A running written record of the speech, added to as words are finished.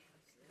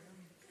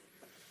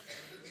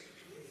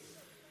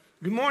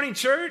Good morning,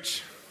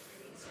 church.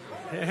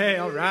 Hey,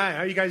 all right.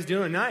 How are you guys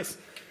doing? Nice.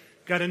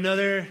 Got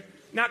another,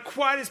 not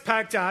quite as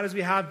packed out as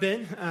we have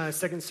been,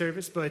 second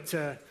service, but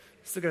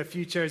still got a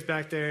few chairs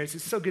back there. It's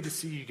just so good to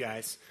see you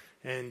guys,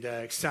 and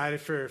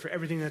excited for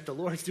everything that the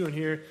Lord's doing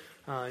here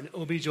in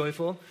OB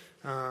Joyful.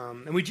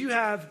 And we do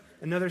have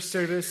another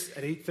service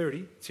at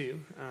 8:30 too.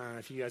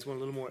 If you guys want a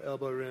little more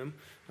elbow room,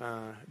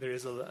 there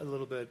is a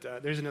little bit.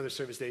 There's another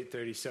service at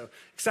 8:30. So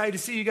excited to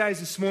see you guys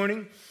this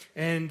morning.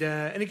 And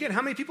again,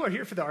 how many people are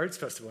here for the Arts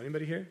Festival?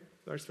 Anybody here?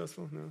 The Arts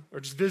Festival? No? Or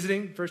just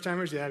visiting? First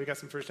timers? Yeah, we got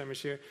some first timers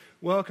here.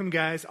 Welcome,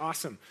 guys.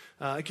 Awesome.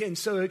 Again,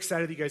 so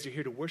excited that you guys are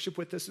here to worship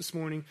with us this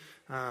morning.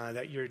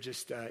 That you're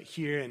just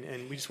here,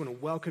 and we just want to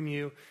welcome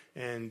you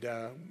and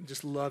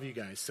just love you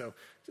guys. So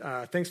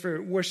thanks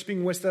for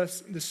worshiping with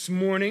us this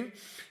morning.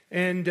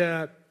 And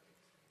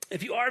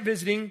if you are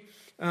visiting,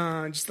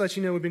 just to let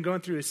you know, we've been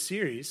going through a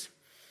series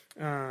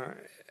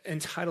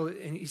entitled,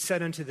 and he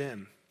said unto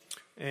them,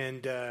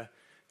 or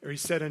he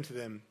said unto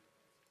them,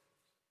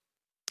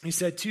 he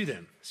said to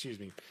them, excuse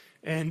me.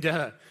 And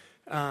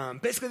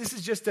basically this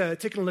is just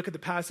taking a look at the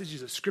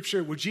passages of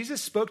Scripture where Jesus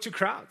spoke to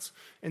crowds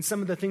and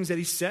some of the things that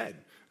he said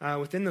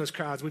within those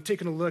crowds. We've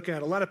taken a look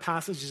at a lot of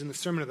passages in the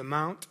Sermon on the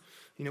Mount,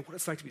 you know, what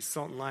it's like to be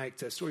salt and light,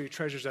 to store your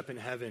treasures up in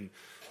heaven,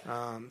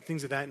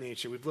 things of that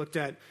nature. We've looked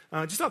at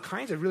just all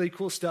kinds of really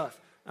cool stuff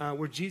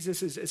where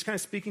Jesus is kind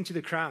of speaking to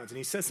the crowds, and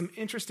he says some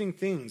interesting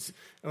things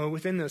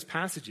within those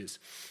passages.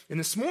 And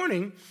this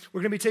morning,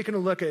 we're going to be taking a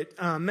look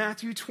at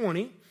Matthew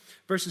 20,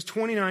 verses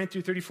 29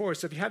 through 34.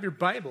 So if you have your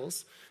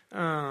Bibles,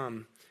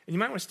 and you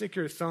might want to stick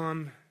your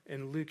thumb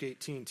in Luke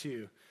 18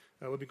 too.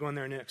 We'll be going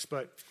there next.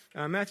 But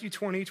Matthew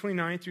 20,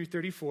 29 through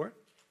 34.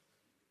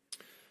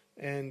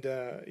 And,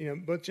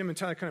 both Jim and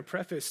Tyler kind of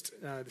prefaced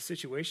the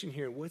situation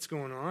here, what's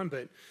going on.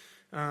 But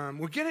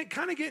we're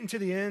getting to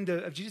the end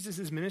of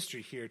Jesus'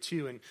 ministry here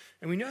too. And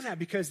we know that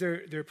because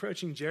they're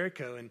approaching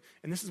Jericho.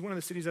 And this is one of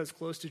the cities that's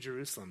close to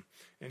Jerusalem.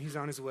 And he's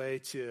on his way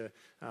to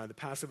the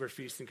Passover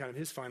feast and kind of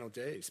his final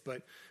days.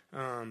 But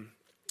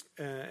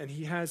and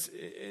he has,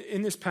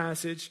 in this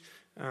passage,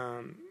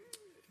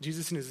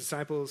 Jesus and his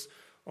disciples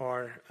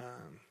are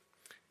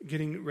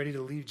getting ready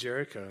to leave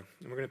Jericho.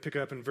 And we're going to pick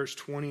it up in verse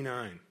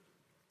 29.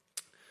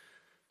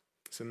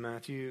 So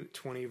Matthew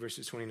 20,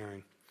 verses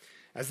 29.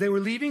 As they were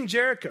leaving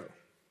Jericho,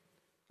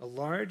 a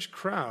large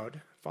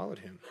crowd followed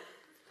him,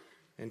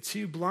 and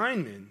two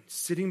blind men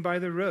sitting by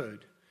the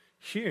road,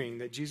 hearing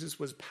that Jesus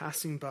was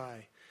passing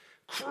by,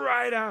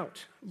 cried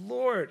out,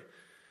 "Lord,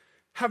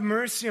 have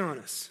mercy on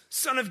us,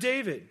 Son of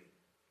David."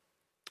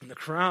 And the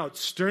crowd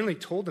sternly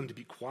told them to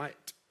be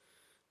quiet,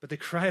 but they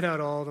cried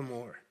out all the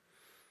more,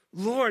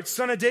 "Lord,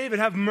 Son of David,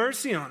 have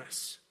mercy on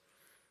us."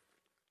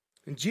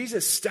 And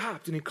Jesus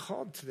stopped and he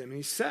called to them and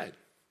he said,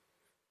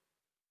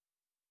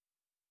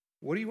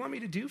 "What do you want me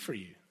to do for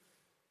you?"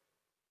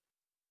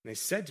 And they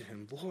said to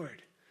him,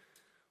 "Lord,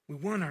 we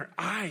want our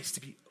eyes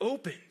to be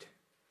opened."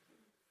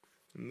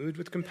 And moved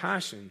with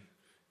compassion,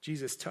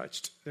 Jesus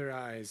touched their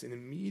eyes, and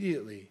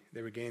immediately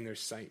they regained their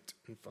sight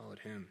and followed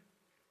him.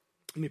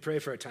 Let me pray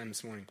for our time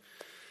this morning.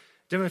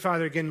 Heavenly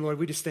Father, again, Lord,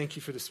 we just thank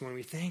you for this morning.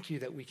 We thank you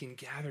that we can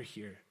gather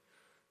here,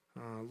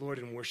 Lord,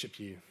 and worship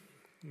you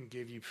and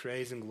give you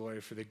praise and glory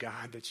for the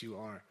God that you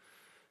are,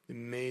 the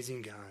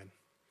amazing God.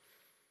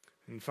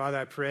 And Father,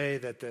 I pray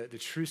that the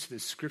truths of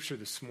this Scripture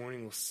this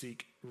morning will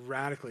seek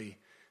radically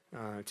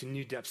to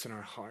new depths in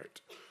our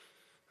heart.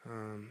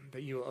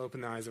 That you will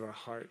open the eyes of our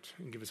heart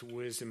and give us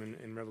wisdom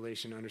and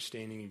revelation and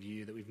understanding of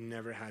you that we've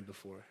never had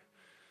before.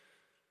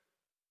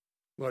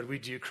 Lord, we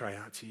do cry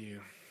out to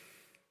you.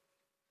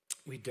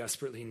 We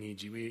desperately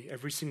need you.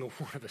 Every single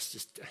one of us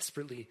just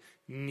desperately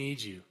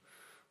need you,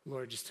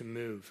 Lord, just to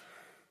move.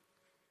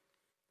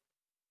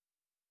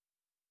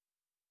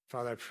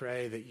 Father, I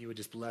pray that you would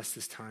just bless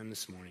this time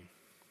this morning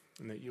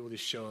and that you will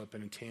just show up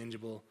in a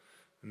tangible,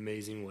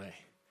 amazing way.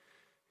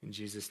 In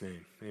Jesus'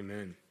 name,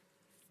 amen.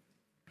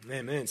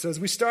 Amen. So as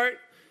we start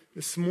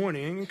this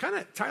morning, and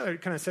Tyler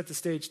kind of set the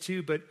stage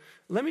too, but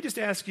let me just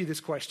ask you this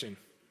question.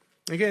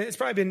 Again, it's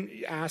probably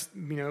been asked,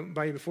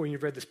 by you before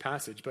you've read this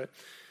passage, but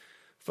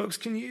folks,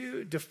 can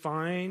you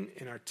define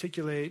and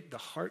articulate the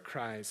heart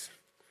cries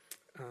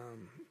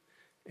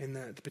and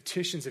the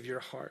petitions of your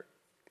heart?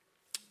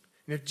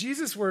 And if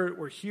Jesus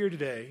were here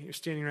today, you're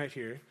standing right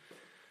here,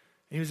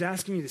 and he was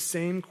asking you the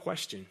same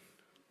question,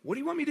 what do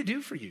you want me to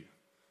do for you?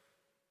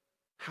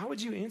 How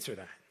would you answer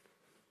that?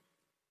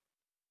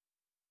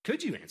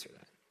 Could you answer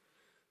that?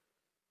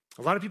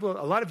 A lot of you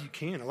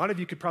can. A lot of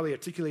you could probably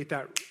articulate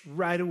that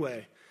right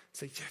away.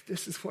 Say, yeah,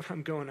 this is what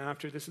I'm going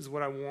after. This is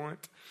what I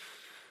want.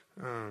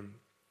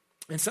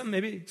 And some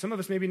of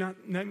us maybe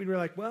not. Maybe we're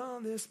like, well,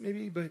 this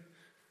maybe, but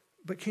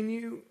can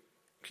you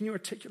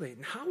articulate?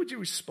 And how would you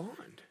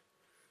respond?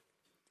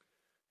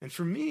 And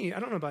for me,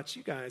 I don't know about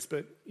you guys,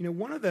 but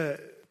one of the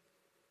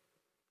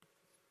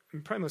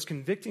probably most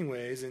convicting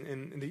ways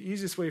and the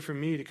easiest way for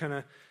me to kind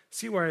of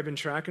see where I've been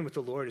tracking with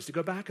the Lord is to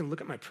go back and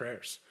look at my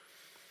prayers.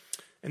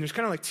 And there's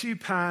kind of like two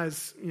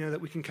paths, that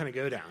we can kind of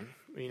go down.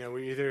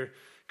 We either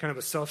kind of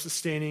a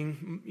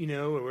self-sustaining,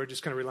 where we're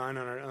just kind of relying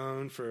on our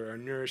own for our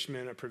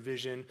nourishment, our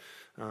provision,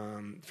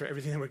 for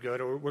everything that we're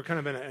good, or we're kind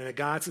of in a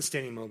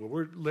God-sustaining mode where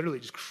we're literally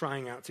just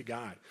crying out to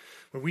God,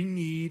 where we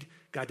need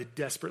God to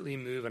desperately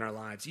move in our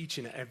lives each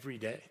and every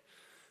day.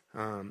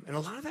 And a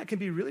lot of that can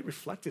be really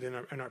reflected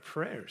in our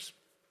prayers.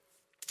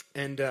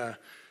 And I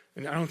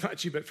don't know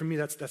about you, but for me,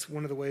 that's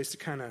one of the ways to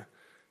kind of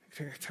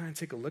try and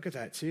take a look at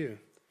that too.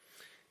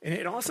 And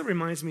it also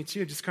reminds me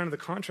too, just kind of the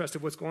contrast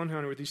of what's going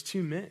on with these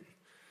two men.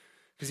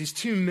 Because these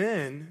two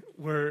men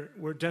were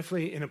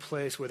definitely in a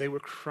place where they were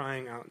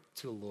crying out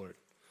to the Lord.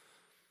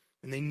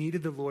 And they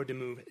needed the Lord to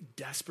move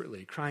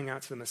desperately, crying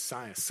out to the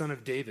Messiah, Son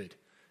of David,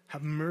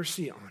 have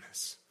mercy on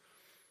us.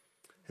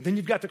 And then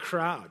you've got the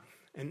crowd.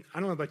 And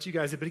I don't know about you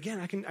guys, but again,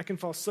 I can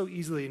fall so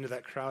easily into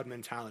that crowd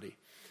mentality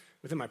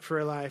within my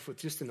prayer life, with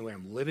just in the way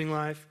I'm living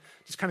life,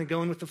 just kind of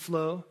going with the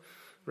flow,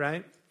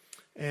 right?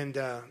 And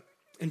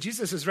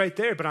Jesus is right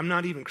there, but I'm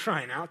not even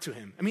crying out to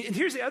him. I mean, and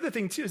here's the other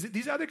thing too, is that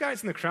these other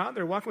guys in the crowd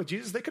that are walking with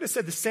Jesus, they could have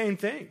said the same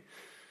thing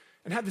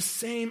and had the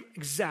same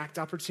exact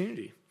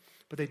opportunity,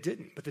 but they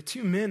didn't. But the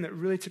two men that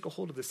really took a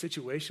hold of the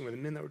situation were the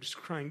men that were just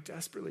crying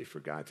desperately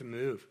for God to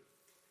move.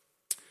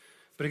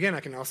 But again, I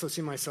can also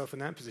see myself in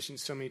that position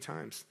so many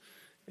times,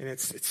 and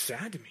it's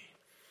sad to me.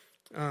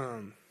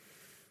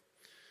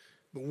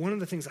 But one of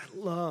the things I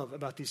love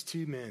about these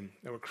two men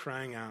that were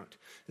crying out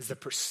is the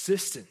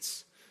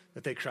persistence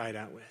that they cried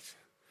out with.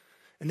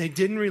 And they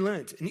didn't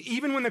relent. And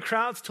even when the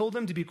crowds told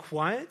them to be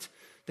quiet,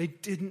 they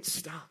didn't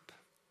stop.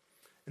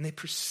 And they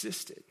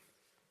persisted.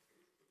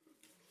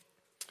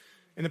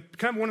 And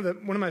kind of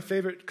one of my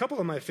favorite, couple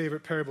of my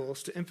favorite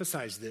parables to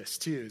emphasize this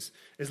too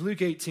is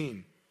Luke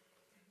 18.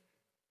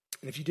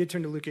 And if you did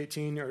turn to Luke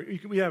 18, or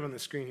we have it on the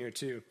screen here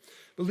too.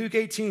 But Luke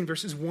 18,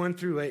 verses 1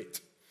 through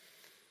 8.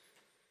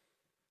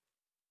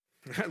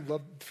 I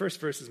love, the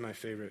first verse is my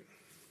favorite.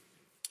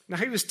 Now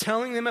he was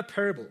telling them a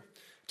parable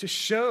to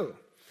show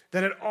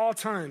that at all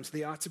times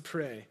they ought to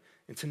pray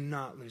and to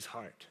not lose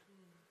heart.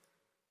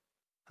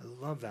 I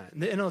love that.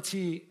 And the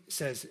NLT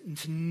says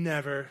to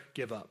never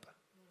give up.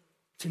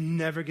 To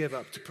never give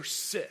up, to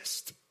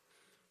persist.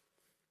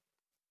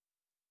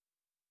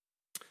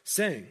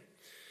 Saying,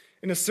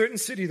 in a certain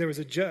city there was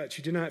a judge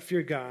who did not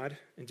fear God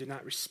and did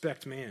not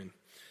respect man.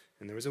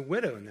 And there was a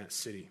widow in that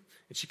city,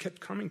 and she kept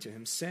coming to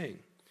him, saying,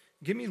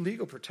 give me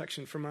legal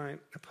protection for my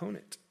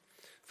opponent.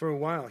 For a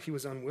while he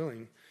was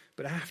unwilling,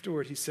 but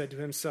afterward he said to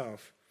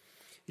himself,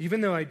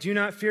 even though I do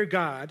not fear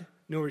God,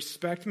 nor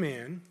respect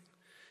man,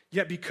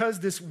 yet because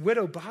this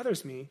widow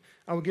bothers me,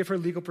 I will give her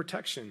legal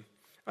protection.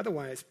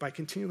 Otherwise, by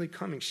continually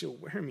coming, she'll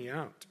wear me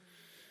out.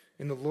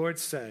 And the Lord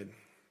said,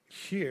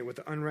 hear what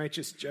the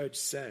unrighteous judge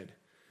said.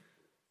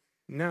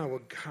 Now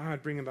will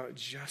God bring about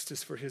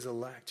justice for his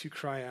elect who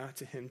cry out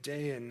to him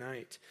day and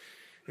night.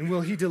 And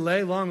will he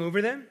delay long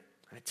over them?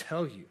 I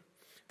tell you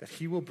that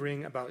he will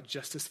bring about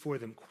justice for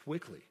them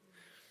quickly.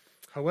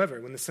 However,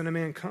 when the Son of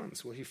Man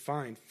comes, will he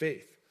find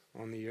faith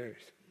on the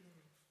earth?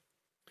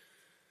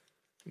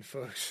 And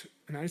folks,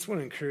 and I just want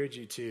to encourage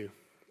you too,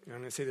 and I'm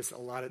going to say this a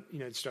lot of,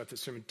 to start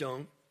this sermon,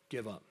 don't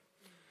give up.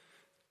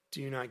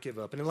 Do not give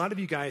up. And a lot of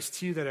you guys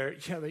too that are,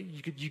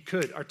 you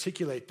could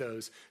articulate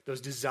those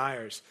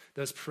desires,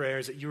 those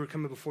prayers that you are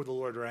coming before the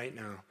Lord right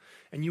now,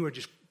 and you are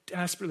just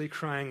desperately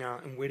crying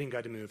out and waiting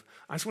God to move.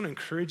 I just want to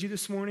encourage you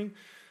this morning,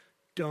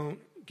 don't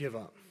give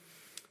up.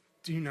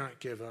 Do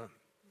not give up.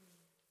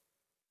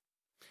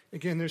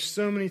 Again, there's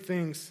so many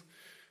things,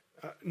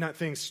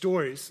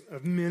 stories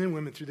of men and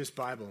women through this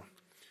Bible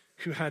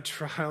who had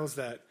trials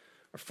that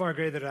are far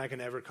greater than I can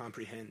ever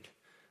comprehend.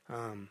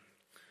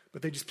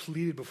 But they just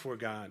pleaded before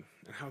God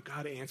and how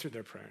God answered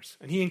their prayers.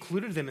 And he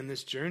included them in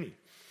this journey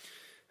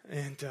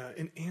and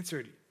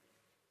answered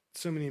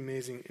so many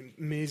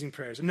amazing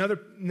prayers. Another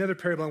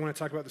parable I want to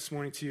talk about this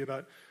morning to you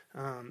about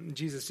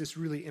Jesus just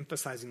really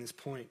emphasizing this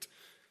point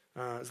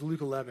is Luke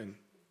 11.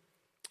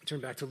 Turn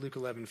back to Luke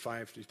 11,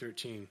 5 through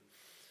 13.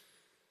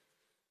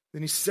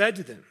 Then he said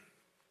to them,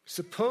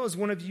 suppose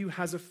one of you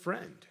has a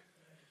friend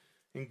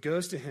and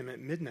goes to him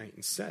at midnight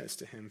and says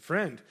to him,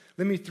 friend,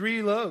 lend me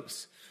 3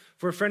 loaves,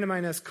 for a friend of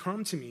mine has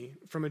come to me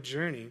from a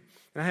journey,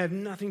 and I have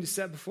nothing to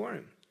set before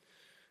him.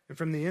 And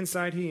from the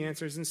inside he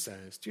answers and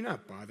says, do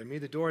not bother me.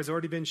 The door has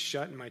already been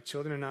shut, and my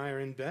children and I are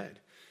in bed.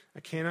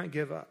 I cannot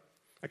get up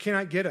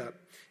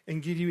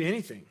and give you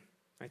anything.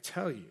 I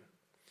tell you,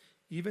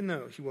 even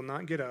though he will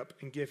not get up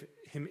and give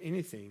him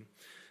anything,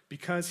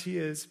 because he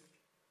is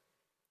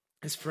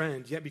his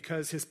friend, yet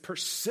because of his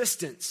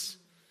persistence,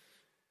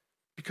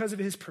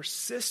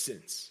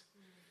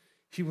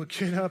 he will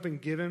get up and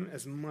give him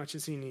as much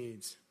as he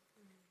needs.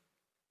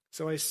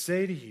 So I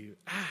say to you,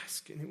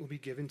 ask, and it will be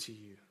given to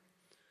you.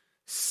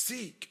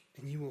 Seek,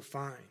 and you will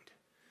find.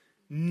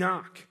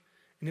 Knock,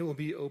 and it will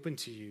be open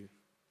to you.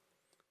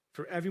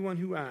 For everyone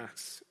who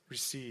asks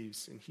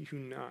receives, and he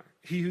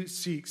who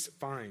seeks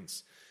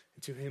finds,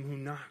 and to him who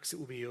knocks it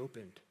will be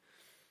opened.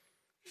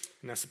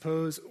 Now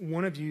suppose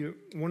one of you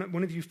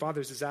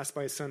fathers is asked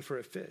by his son for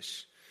a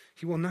fish.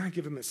 He will not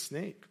give him a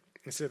snake.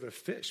 instead of a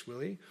fish, will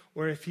he?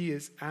 Or if he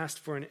is asked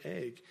for an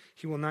egg,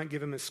 he will not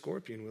give him a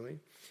scorpion, will he?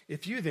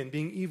 If you then,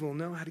 being evil,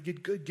 know how to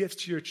give good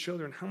gifts to your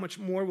children, how much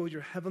more will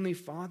your heavenly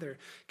Father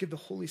give the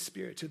Holy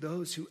Spirit to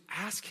those who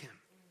ask him?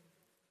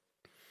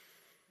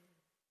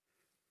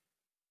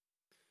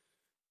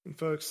 And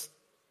folks,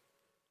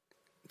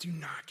 do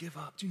not give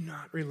up. Do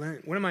not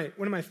relent. One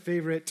of my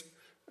favorite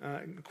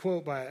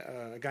quote by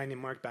a guy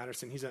named Mark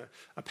Batterson. He's a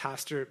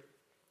pastor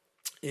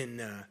in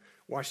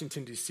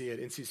Washington, D.C. at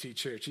NCC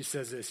Church. He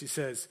says this. He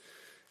says,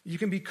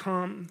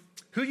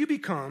 who you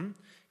become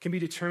can be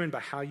determined by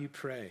how you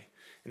pray.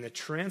 And the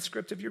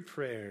transcript of your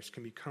prayers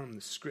can become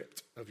the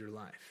script of your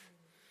life.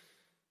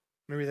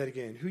 Remember that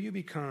again. Who you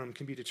become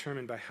can be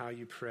determined by how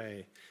you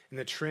pray. And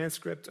the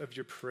transcript of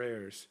your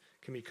prayers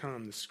can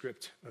become the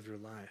script of your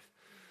life.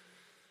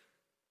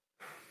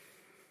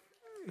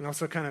 And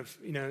also kind of,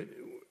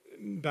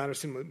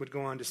 Batterson would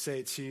go on to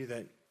say too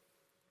that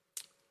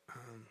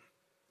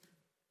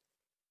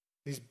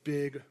these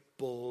big,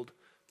 bold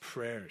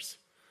prayers.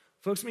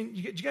 Folks, do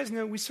you guys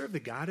know we serve the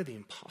God of the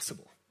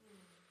impossible?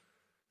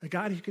 A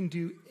God who can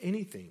do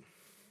anything.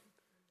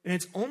 And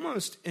it's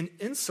almost an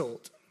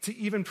insult to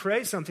even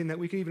pray something that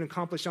we can even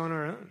accomplish on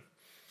our own.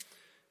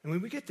 And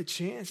when we get the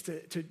chance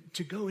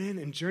to go in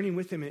and journey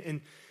with him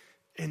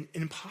in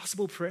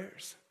impossible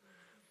prayers,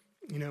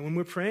 when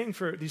we're praying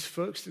for these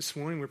folks this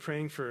morning, we're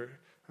praying for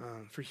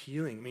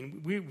healing. I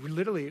mean, we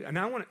literally, and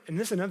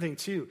this is another thing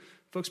too,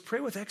 folks, pray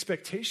with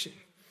expectation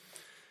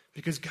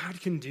because God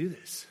can do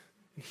this.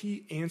 And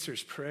he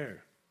answers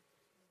prayer.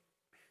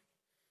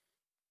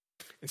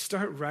 And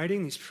start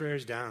writing these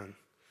prayers down,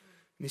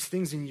 these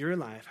things in your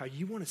life, how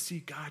you want to see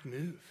God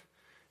move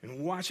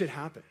and watch it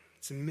happen.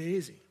 It's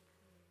amazing.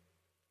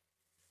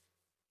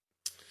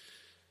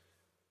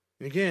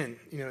 And again,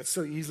 it's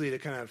so easy to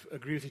kind of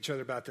agree with each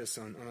other about this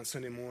on a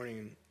Sunday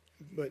morning.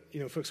 But,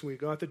 folks, when we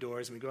go out the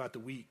doors and we go out the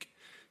week,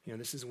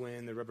 this is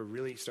when the rubber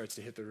really starts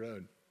to hit the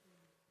road.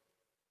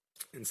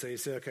 And so you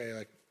say,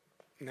 okay,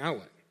 now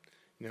what?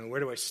 Where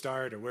do I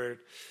start, or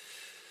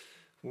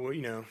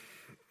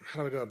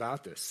how do I go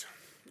about this?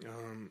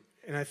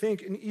 And I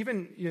think, and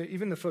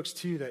even the folks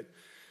too that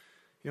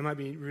might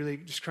be really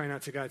just crying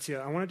out to God too,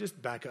 I want to just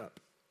back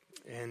up.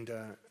 And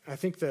I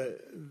think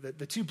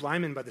the two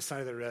blind men by the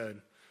side of the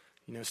road,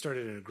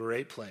 started in a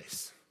great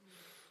place.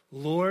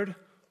 Lord,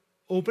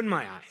 open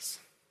my eyes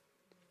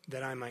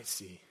that I might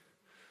see.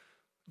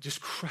 Just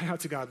cry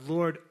out to God,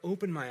 Lord,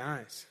 open my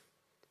eyes.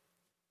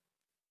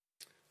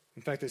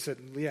 In fact, they said,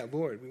 yeah,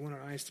 Lord, we want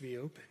our eyes to be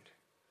opened.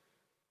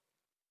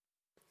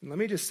 And let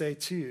me just say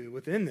too,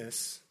 within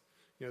this,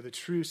 the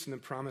truths and the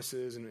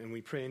promises, and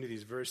we pray into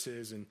these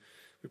verses, and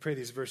we pray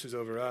these verses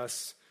over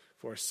us,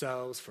 for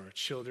ourselves, for our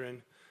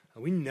children.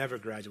 We never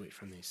graduate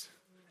from these,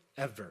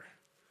 ever.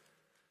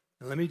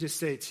 And let me just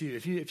say too,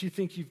 if you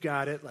think you've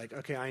got it,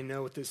 okay, I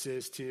know what this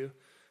is too,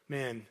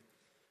 man,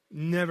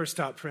 never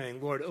stop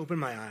praying, Lord, open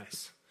my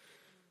eyes.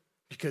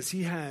 Because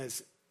he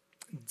has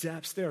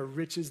depths, there are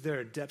riches, there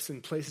are depths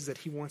and places that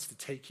he wants to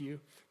take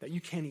you that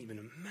you can't even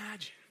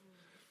imagine.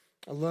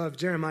 I love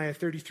Jeremiah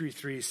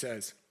 33:3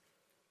 says,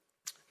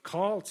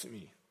 call to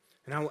me,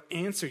 and I will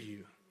answer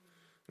you,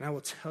 and I will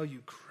tell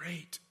you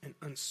great and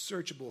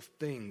unsearchable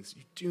things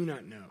you do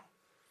not know.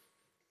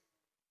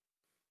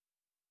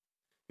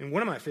 And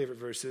one of my favorite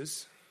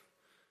verses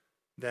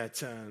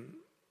that I've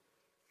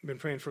been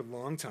praying for a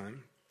long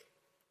time,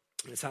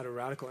 and it's had a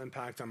radical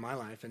impact on my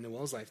life and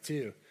Noel's life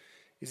too,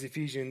 is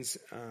Ephesians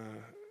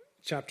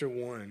chapter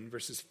 1,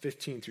 verses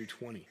 15 through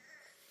 20.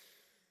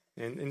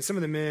 And some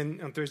of the men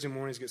on Thursday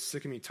mornings get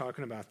sick of me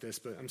talking about this,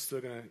 but I'm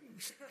still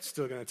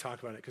gonna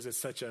talk about it because it's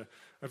such a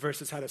verse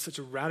that's had such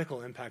a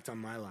radical impact on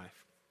my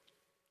life.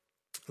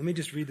 Let me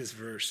just read this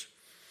verse.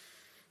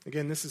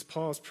 Again, this is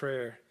Paul's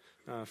prayer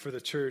for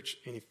the church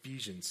in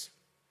Ephesians.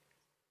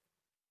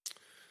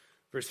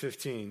 Verse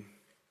 15.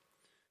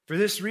 For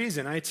this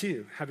reason, I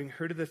too, having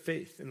heard of the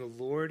faith in the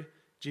Lord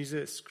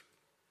Jesus,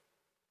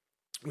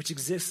 which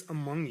exists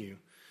among you,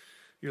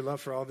 your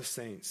love for all the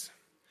saints,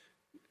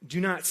 I do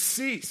not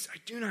cease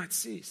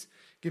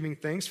giving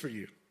thanks for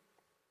you,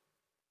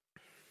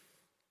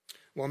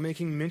 while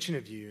making mention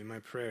of you in my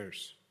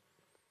prayers,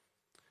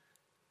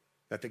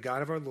 that the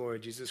God of our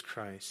Lord Jesus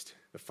Christ,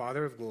 the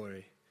Father of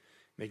glory,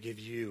 may give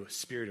you a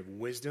spirit of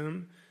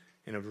wisdom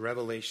and of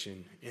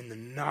revelation in the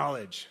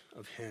knowledge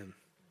of him.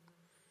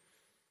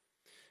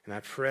 And I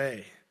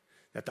pray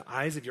that the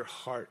eyes of your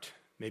heart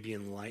may be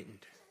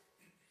enlightened,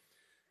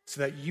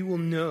 so that you will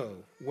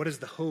know what is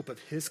the hope of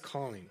his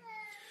calling,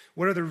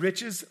 what are the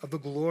riches of the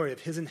glory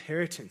of his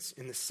inheritance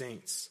in the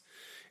saints,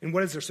 and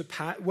what is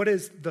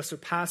the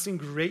surpassing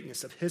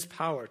greatness of his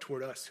power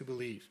toward us who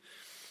believe.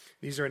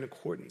 These are in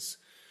accordance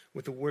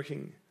with the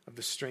working of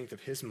the strength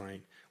of his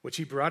might, which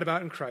he brought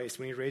about in Christ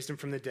when he raised him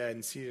from the dead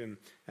and seated him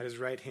at his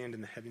right hand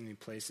in the heavenly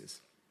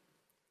places.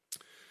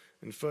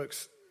 And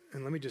folks,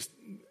 and let me just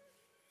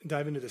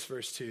dive into this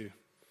verse too.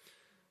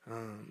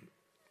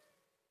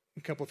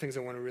 A couple of things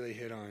I want to really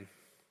hit on.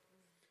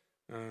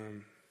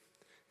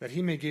 That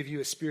he may give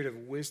you a spirit of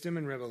wisdom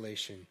and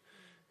revelation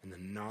and the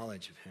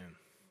knowledge of him.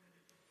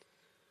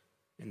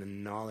 in the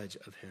knowledge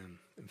of him,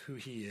 of who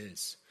he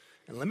is.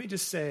 And let me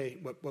just say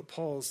what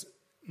Paul's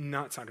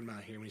not talking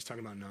about here when he's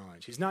talking about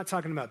knowledge. He's not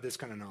talking about this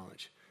kind of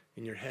knowledge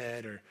in your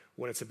head or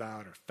what it's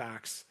about or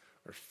facts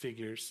or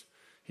figures.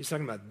 He's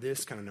talking about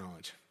this kind of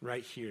knowledge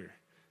right here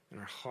in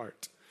our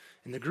heart.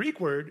 And the Greek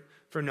word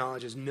for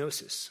knowledge is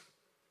gnosis.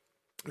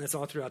 And that's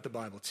all throughout the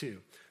Bible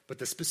too. But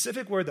the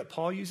specific word that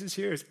Paul uses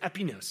here is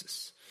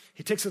epignosis.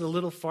 He takes it a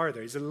little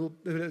farther.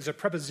 There's a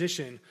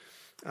preposition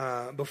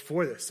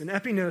before this. And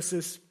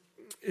epignosis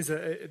is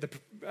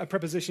a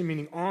preposition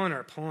meaning on or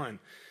upon.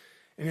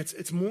 And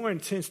it's more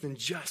intense than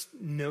just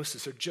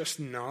gnosis or just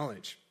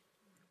knowledge.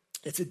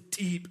 It's a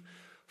deep,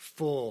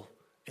 full,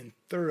 and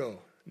thorough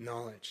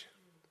knowledge.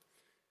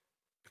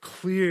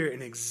 Clear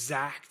and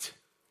exact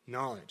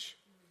knowledge.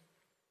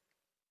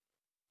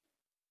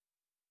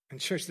 And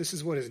church, this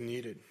is what is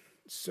needed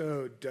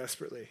so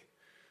desperately.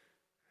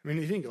 I mean,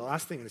 you think the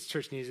last thing this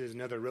church needs is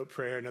another rote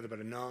prayer, another bit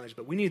of knowledge,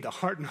 but we need the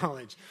heart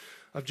knowledge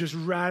of just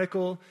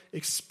radical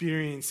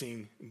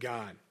experiencing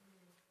God.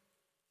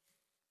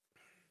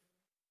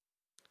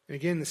 And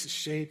again, this is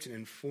shaped and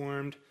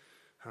informed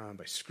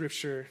by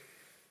Scripture.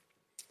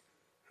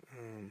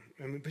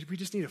 But we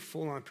just need a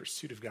full-on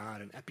pursuit of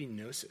God, an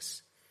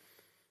epignosis.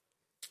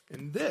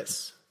 And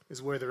this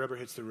is where the rubber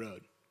hits the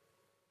road.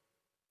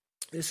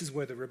 This is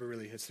where the rubber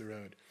really hits the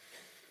road.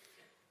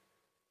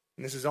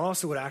 And this is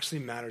also what actually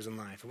matters in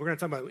life. If we're going to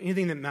talk about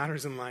anything that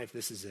matters in life,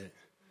 this is it.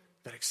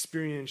 That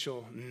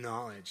experiential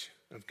knowledge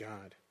of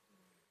God.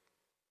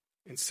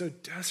 And so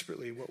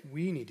desperately what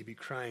we need to be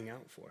crying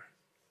out for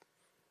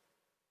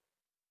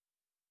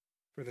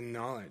the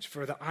knowledge,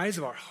 for the eyes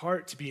of our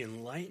heart to be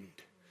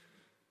enlightened.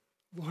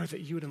 Lord,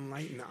 that you would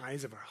enlighten the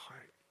eyes of our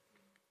heart.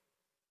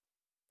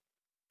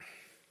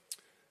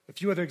 A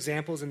few other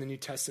examples in the New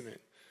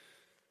Testament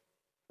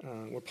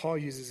where Paul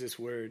uses this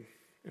word,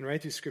 and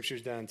write these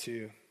scriptures down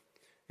too.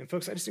 And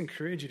folks, I just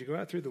encourage you to go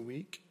out through the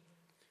week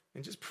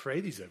and just pray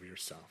these over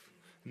yourself.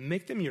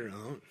 Make them your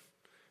own.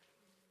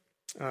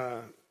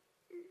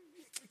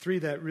 Three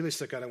that really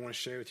stuck out I want to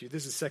share with you.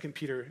 This is 2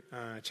 Peter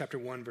chapter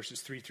 1,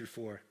 verses 3 through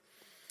 4.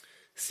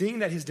 Seeing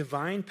that his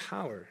divine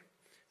power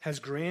has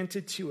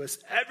granted to us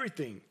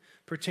everything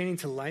pertaining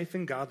to life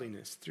and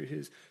godliness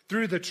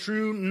through the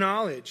true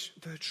knowledge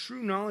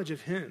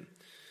of him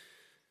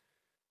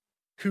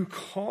who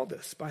called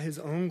us by his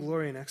own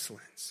glory and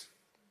excellence.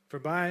 For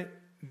by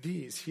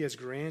these he has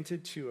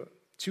granted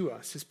to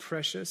us his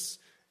precious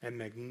and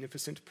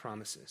magnificent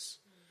promises,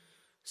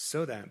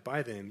 so that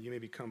by them you may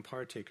become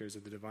partakers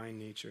of the divine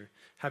nature,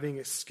 having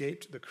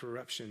escaped the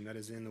corruption that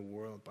is in the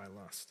world by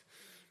lust.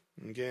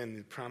 And again,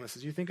 the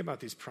promises, you think about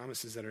these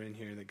promises that are in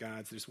here that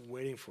God's just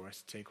waiting for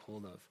us to take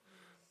hold of.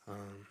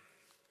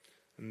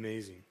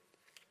 Amazing.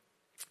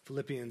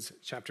 Philippians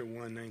chapter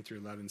 1, 9 through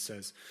 11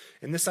 says,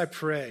 "In this I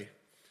pray,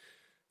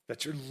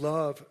 that your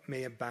love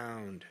may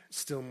abound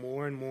still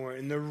more and more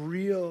in the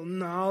real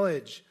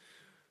knowledge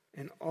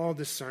and all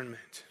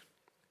discernment,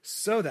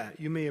 so that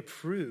you may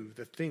approve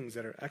the things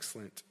that are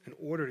excellent in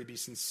order to be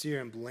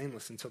sincere and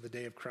blameless until the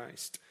day of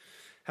Christ,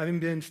 having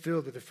been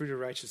filled with the fruit of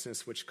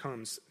righteousness which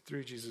comes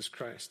through Jesus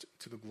Christ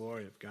to the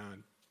glory of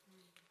God."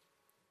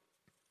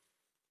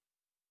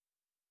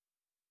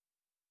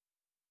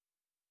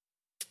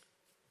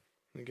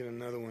 Let me get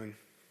another one.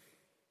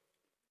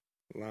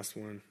 The last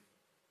one.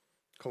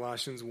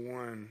 Colossians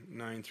 1,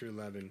 9 through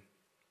 11.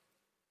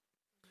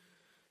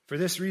 "For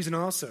this reason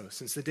also,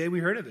 since the day we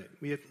heard of it,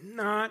 we have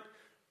not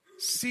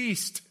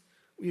ceased.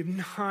 We have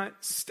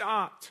not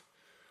stopped.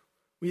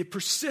 We have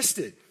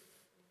persisted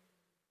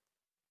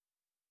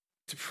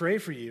to pray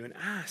for you and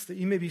ask that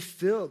you may be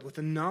filled with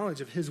the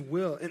knowledge of his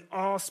will and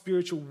all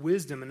spiritual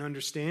wisdom and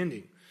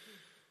understanding,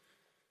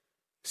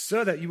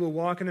 so that you will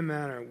walk in a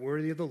manner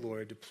worthy of the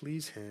Lord, to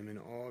please him in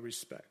all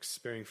respects,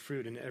 bearing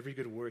fruit in every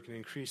good work and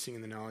increasing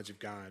in the knowledge of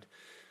God,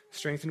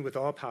 strengthened with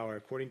all power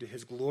according to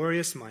his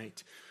glorious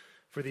might,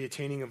 for the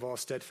attaining of all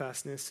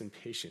steadfastness and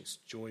patience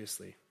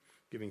joyously,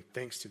 giving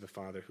thanks to the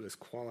Father who has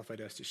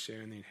qualified us to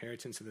share in the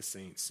inheritance of the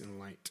saints in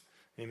light."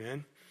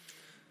 Amen?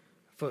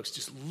 Folks,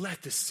 just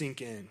let this sink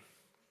in.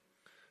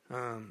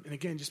 And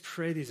again, just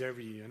pray these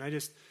over you. And I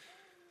just,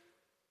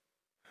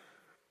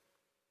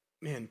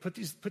 man, put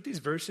these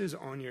verses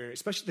on your,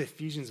 especially the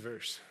Ephesians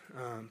verse,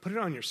 put it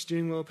on your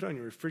steering wheel, put it on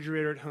your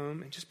refrigerator at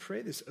home, and just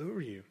pray this over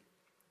you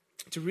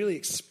to really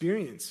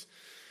experience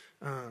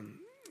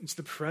it's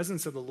the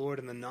presence of the Lord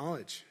and the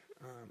knowledge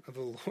of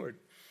the Lord,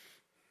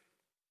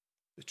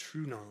 the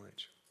true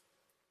knowledge.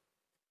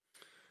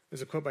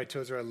 There's a quote by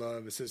Tozer I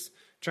love. It says,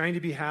 "Trying to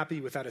be happy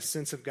without a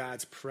sense of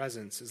God's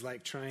presence is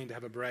like trying to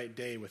have a bright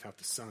day without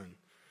the sun."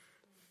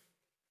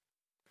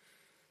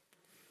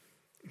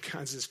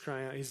 God's just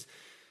crying out.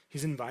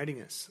 He's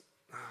inviting us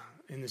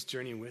in this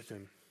journey with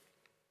him.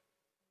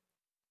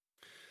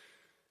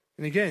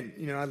 And again,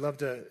 I love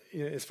to,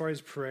 as far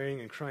as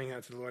praying and crying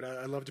out to the Lord,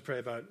 I love to pray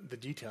about the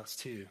details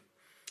too.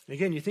 And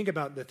again, you think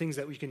about the things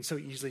that we can so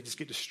easily just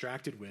get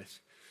distracted with.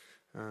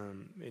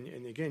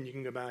 And again, you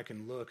can go back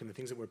and look and the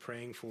things that we're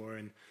praying for,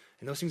 and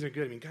those things are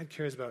good. I mean, God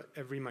cares about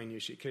every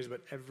minutiae. He cares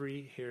about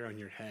every hair on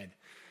your head.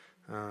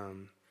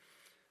 And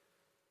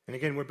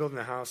again, we're building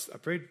a house. I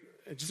prayed,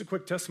 just a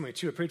quick testimony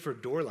too, I prayed for a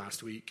door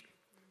last week,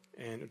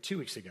 and 2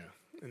 weeks ago,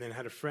 and then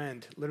had a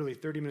friend literally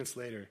 30 minutes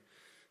later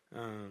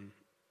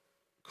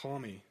call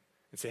me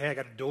and say, hey, I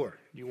got a door.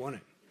 You want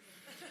it?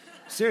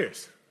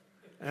 Serious.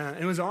 And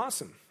it was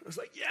awesome. I was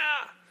like, yeah.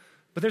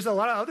 But there's a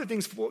lot of other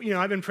things,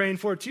 I've been praying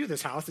for too,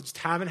 this house, that just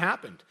haven't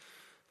happened.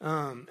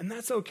 And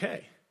that's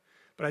okay.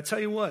 But I tell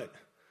you what,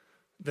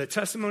 the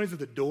testimonies of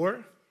the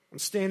door, I'm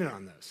standing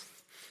on those.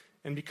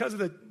 And because of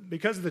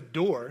the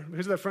door,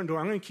 because of that front door,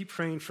 I'm going to keep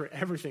praying for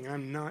everything.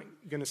 I'm not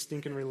going to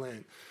stink and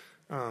relent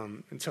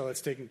until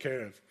it's taken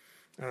care of.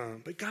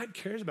 But God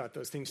cares about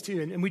those things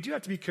too. And we do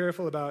have to be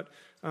careful about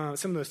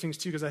some of those things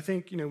too, because I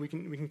think, we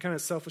can kind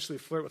of selfishly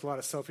flirt with a lot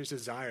of selfish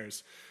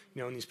desires,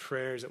 in these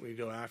prayers that we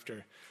go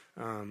after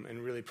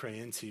and really pray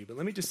into. But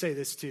let me just say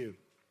this too.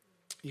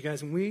 You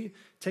guys, when we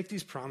take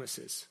these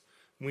promises,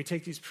 when we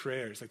take these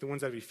prayers, like the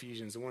ones out of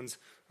Ephesians, the ones,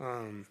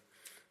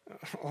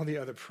 all the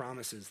other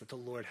promises that the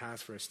Lord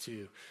has for us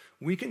too,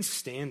 we can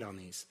stand on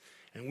these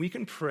and we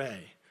can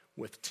pray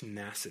with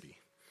tenacity.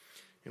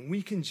 And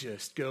we can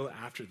just go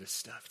after this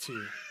stuff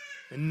too.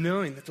 And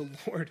knowing that the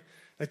Lord,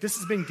 like this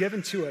has been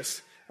given to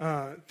us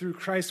through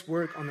Christ's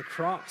work on the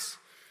cross.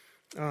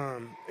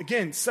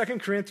 Again, 2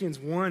 Corinthians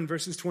 1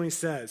 verses 20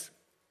 says,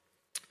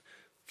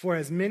 for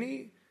as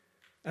many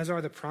as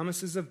are the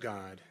promises of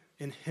God,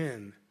 in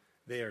him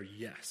they are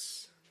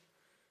yes.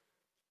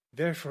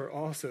 Therefore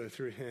also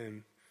through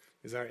him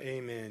is our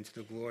amen to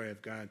the glory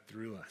of God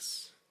through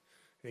us.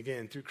 And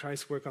again, through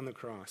Christ's work on the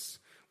cross,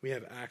 we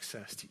have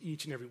access to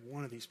each and every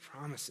one of these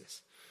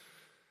promises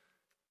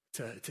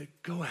to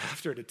go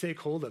after, to take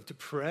hold of, to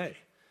pray,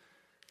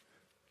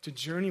 to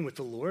journey with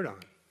the Lord on.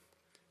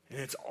 And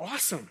it's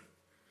awesome.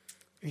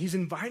 And he's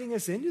inviting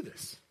us into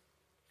this.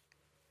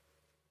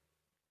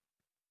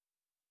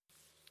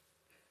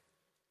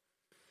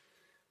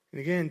 And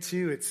again,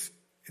 too, it's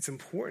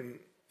important,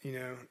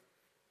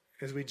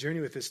 as we journey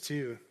with this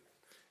too.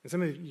 And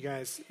some of you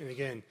guys, and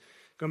again,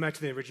 going back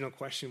to the original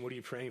question, what are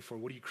you praying for?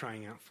 What are you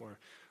crying out for?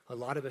 A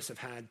lot of us have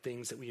had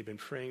things that we have been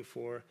praying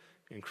for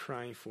and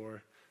crying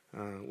for,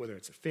 whether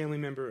it's a family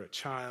member or a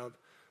child,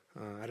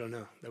 I don't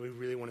know, that we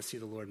really want to see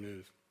the Lord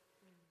move.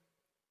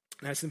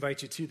 And I just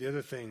invite you to, the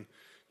other thing,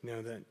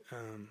 that I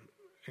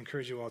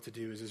encourage you all to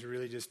do is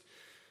really just,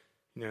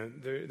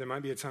 there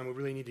might be a time we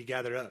really need to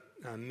gather up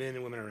men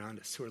and women around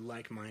us who are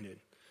like-minded,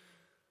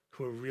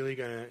 who are really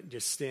going to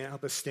just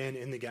help us stand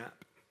in the gap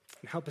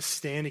and help us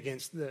stand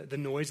against the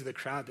noise of the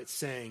crowd that's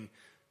saying,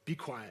 be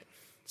quiet,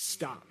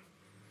 stop.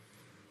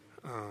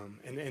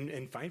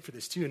 And fight for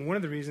this too. And one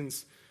of the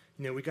reasons,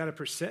 we got to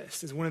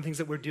persist is one of the things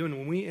that we're doing.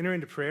 When we enter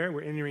into prayer,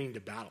 we're entering into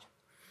battle.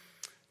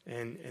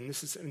 And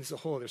this is a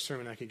whole other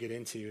sermon I could get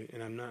into,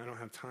 and I don't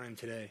have time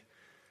today.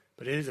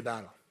 But it is a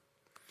battle.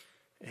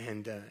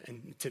 And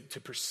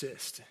to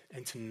persist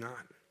and to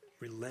not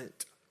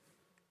relent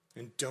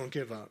and don't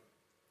give up.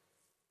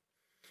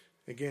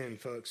 Again,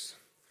 folks,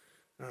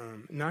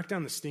 knock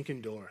down the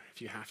stinking door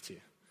if you have to.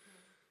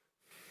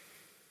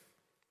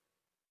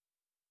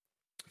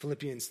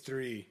 Philippians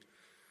 3,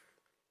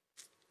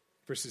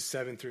 verses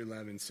 7 through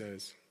 11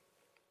 says,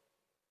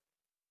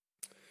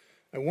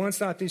 I once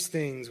thought these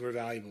things were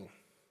valuable,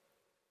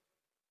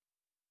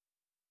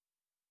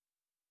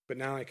 but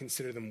now I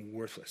consider them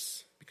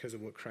worthless because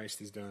of what Christ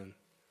has done.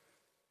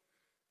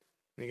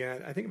 And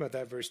again, I think about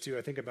that verse too.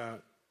 I think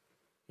about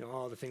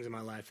all the things in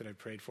my life that I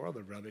prayed for, all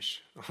the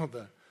rubbish, all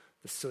the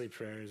silly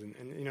prayers. And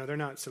they're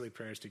not silly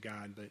prayers to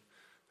God, but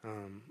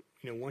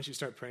once you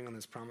start praying on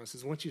those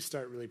promises, once you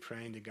start really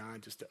praying to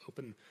God just to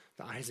open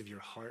the eyes of your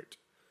heart,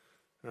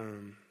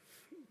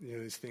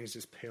 these things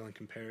just pale in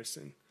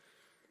comparison.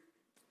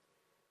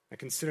 I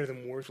consider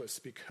them worthless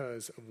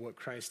because of what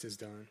Christ has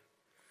done.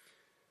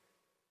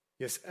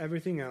 Yes,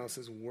 everything else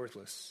is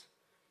worthless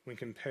when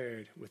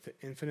compared with the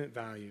infinite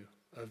value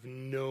of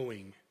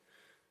knowing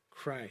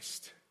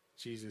Christ,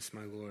 Jesus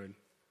my Lord.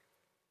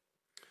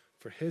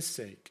 For his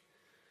sake,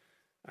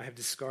 I have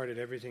discarded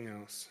everything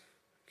else,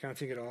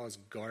 counting it all as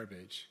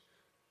garbage,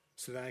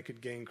 so that I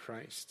could gain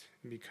Christ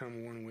and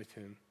become one with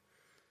him.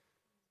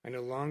 I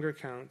no longer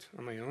count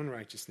on my own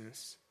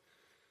righteousness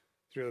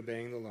through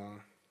obeying the law.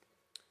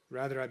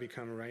 Rather, I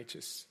become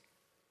righteous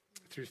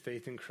through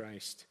faith in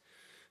Christ.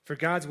 For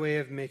God's way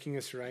of making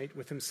us right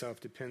with himself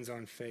depends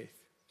on faith.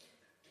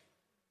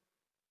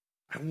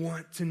 I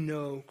want to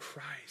know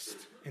Christ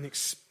and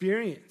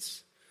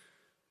experience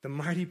the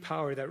mighty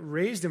power that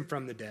raised him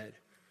from the dead.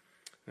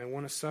 And I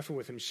want to suffer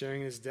with him,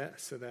 sharing his death,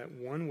 so that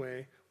one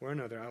way or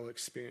another I will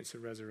experience a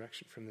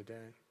resurrection from the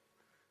dead.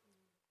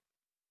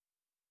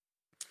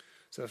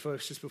 So,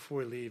 folks, just before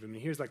we leave,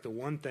 here's like the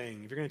one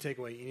thing, if you're going to take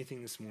away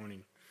anything this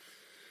morning,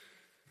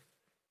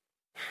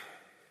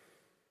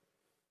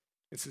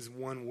 this is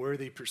one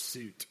worthy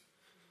pursuit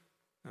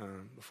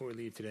before we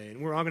leave today.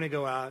 And we're all going to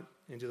go out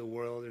into the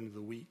world, into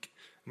the week,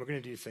 and we're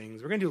going to do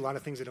things. We're going to do a lot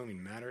of things that don't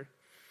even matter.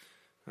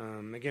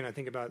 Again, I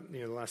think about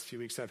the last few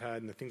weeks I've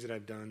had and the things that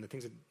I've done, the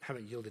things that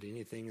haven't yielded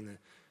anything, and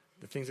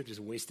the things that just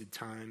wasted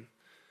time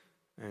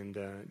and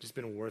just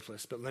been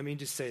worthless. But let me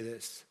just say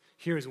this.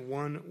 Here is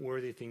one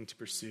worthy thing to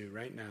pursue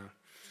right now,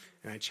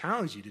 and I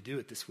challenge you to do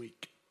it this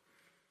week.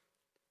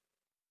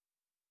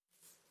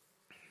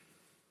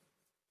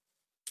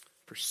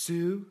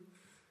 Pursue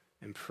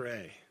and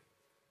pray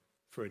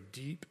for a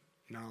deep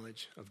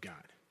knowledge of God.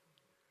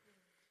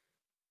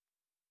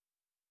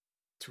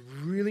 To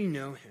really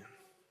know him.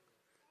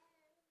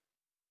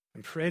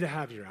 And pray to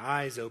have your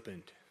eyes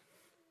opened.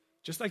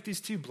 Just like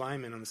these two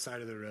blind men on the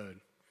side of the road.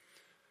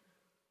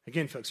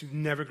 Again, folks, you've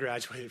never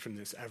graduated from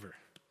this ever.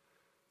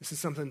 This is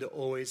something to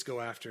always go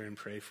after and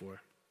pray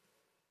for.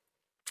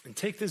 And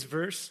take this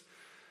verse,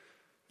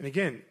 and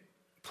again,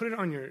 put it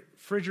on your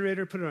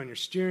refrigerator, put it on your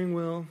steering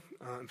wheel,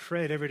 and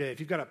pray it every day.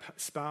 If you've got a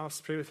spouse,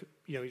 pray with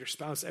your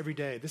spouse every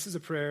day. This is a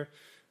prayer.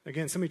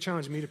 Again, somebody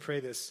challenged me to pray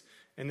this,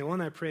 and the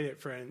one I prayed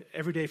it for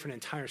every day for an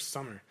entire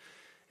summer.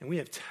 And we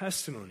have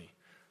testimony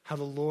how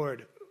the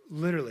Lord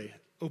literally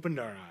opened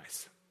our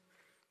eyes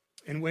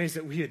in ways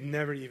that we had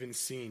never even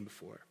seen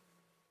before.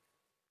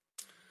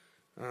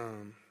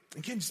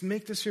 Again, just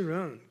make this your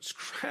own. Just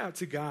cry out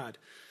to God.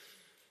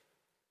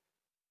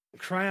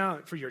 Cry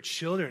out for your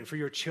children, for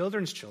your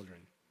children's children,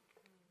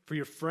 for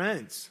your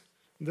friends,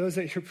 those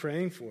that you're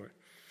praying for.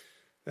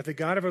 That the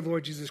God of our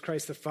Lord Jesus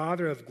Christ, the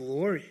Father of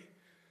glory,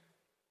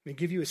 may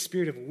give you a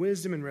spirit of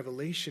wisdom and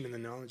revelation in the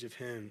knowledge of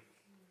him.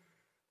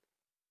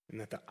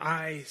 And that the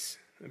eyes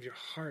of your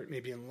heart may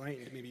be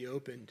enlightened, may be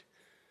opened,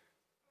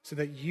 so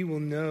that you will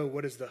know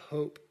what is the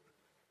hope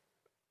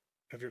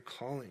of your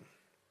calling.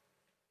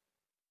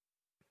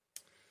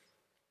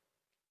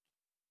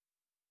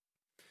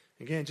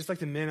 Again, just like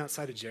the men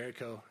outside of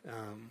Jericho,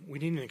 we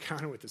need an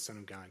encounter with the Son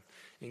of God.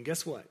 And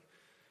guess what?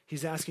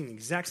 He's asking the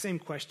exact same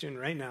question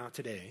right now,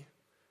 today,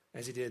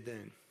 as he did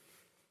then.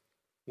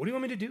 What do you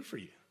want me to do for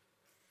you?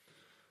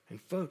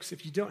 And folks,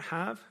 if you don't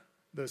have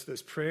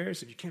those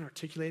prayers, if you can't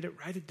articulate it,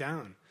 write it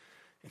down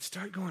and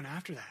start going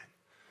after that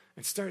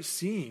and start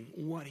seeing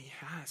what he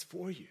has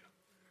for you.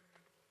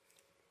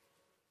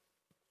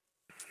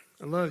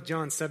 I love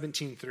John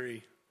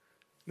 17:3,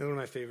 another one of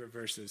my favorite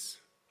verses.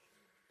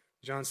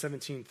 John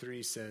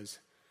 17:3 says,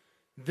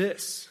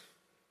 this,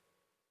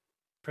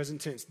 present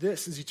tense,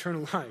 this is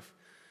eternal life,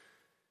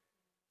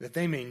 that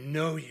they may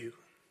know you,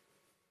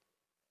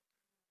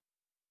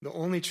 the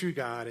only true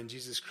God, and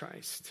Jesus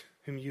Christ,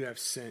 whom you have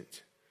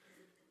sent.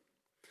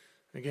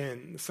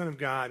 Again, the Son of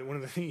God, one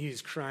of the things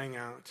he's crying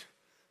out,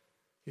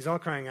 he's all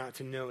crying out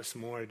to know us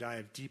more, to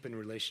dive deep in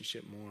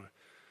relationship more.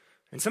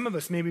 And some of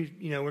us, maybe,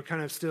 we're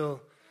kind of still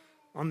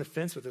on the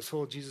fence with this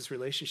whole Jesus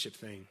relationship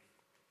thing.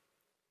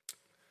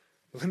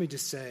 But let me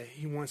just say,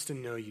 he wants to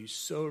know you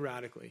so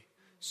radically,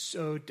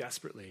 so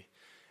desperately.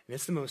 And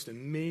it's the most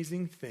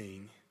amazing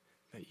thing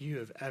that you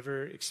have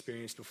ever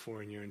experienced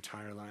before in your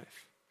entire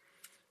life.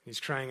 He's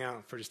crying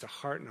out for just a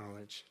heart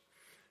knowledge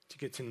to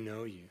get to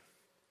know you.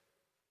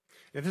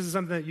 And if this is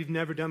something that you've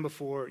never done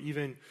before,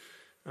 even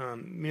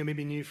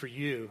maybe new for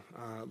you,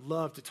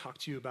 love to talk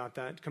to you about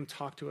that. Come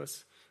talk to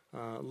us.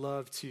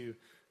 Love to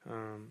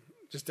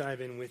just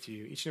dive in with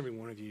you, each and every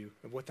one of you,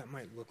 of what that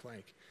might look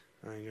like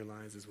in your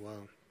lives as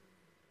well.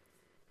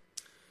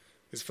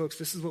 Because, folks,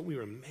 this is what we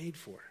were made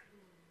for.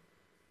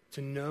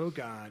 To know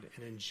God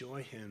and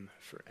enjoy him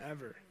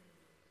forever.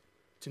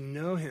 To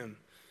know him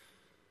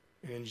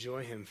and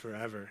enjoy him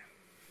forever.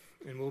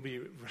 And we'll be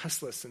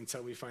restless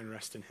until we find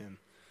rest in him.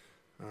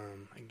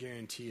 I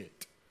guarantee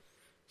it.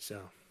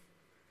 So,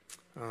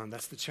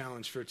 that's the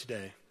challenge for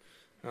today.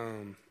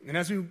 And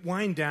as we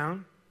wind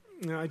down,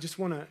 I just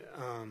want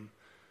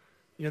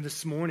to,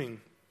 this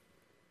morning,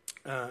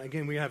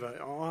 again, we have an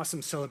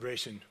awesome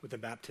celebration with the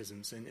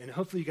baptisms, and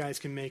hopefully you guys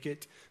can make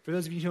it. For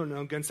those of you who don't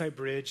know, Gunsight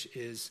Bridge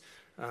is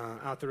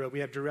out the road.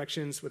 We have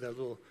directions with a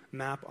little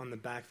map on the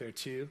back there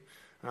too.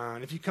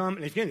 And if you come,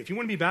 and again, if you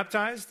want to be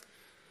baptized,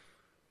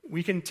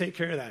 we can take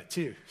care of that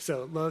too.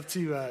 So love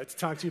to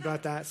talk to you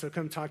about that. So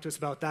come talk to us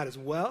about that as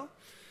well.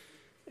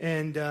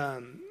 And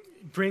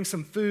bring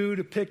some food,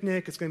 a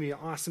picnic. It's going to be an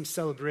awesome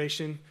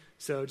celebration.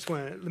 So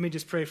let me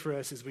just pray for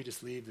us as we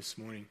just leave this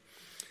morning.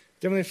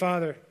 Heavenly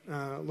Father,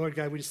 Lord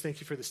God, we just thank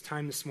you for this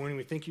time this morning.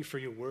 We thank you for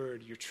your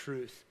word, your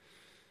truth.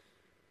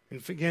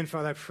 And again,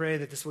 Father, I pray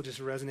that this will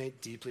just resonate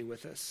deeply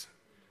with us.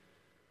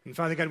 And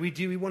Father God,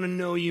 we want to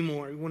know you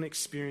more. We want to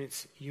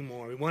experience you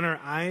more. We want our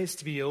eyes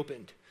to be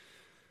opened.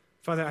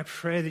 Father, I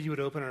pray that you would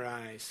open our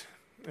eyes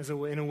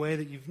in a way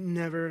that you've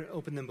never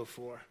opened them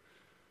before.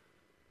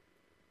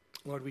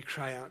 Lord, we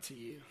cry out to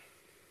you.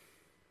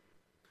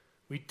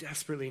 We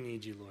desperately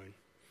need you, Lord.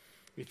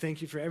 We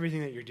thank you for everything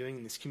that you're doing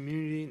in this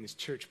community, in this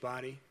church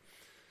body.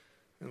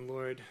 And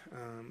Lord,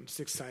 I'm just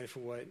excited for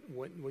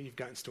what you've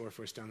got in store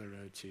for us down the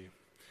road too.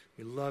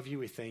 We love you,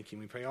 we thank you,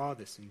 and we pray all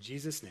this in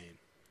Jesus' name.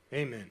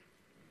 Amen.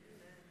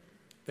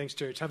 Thanks,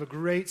 church. Have a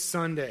great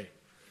Sunday.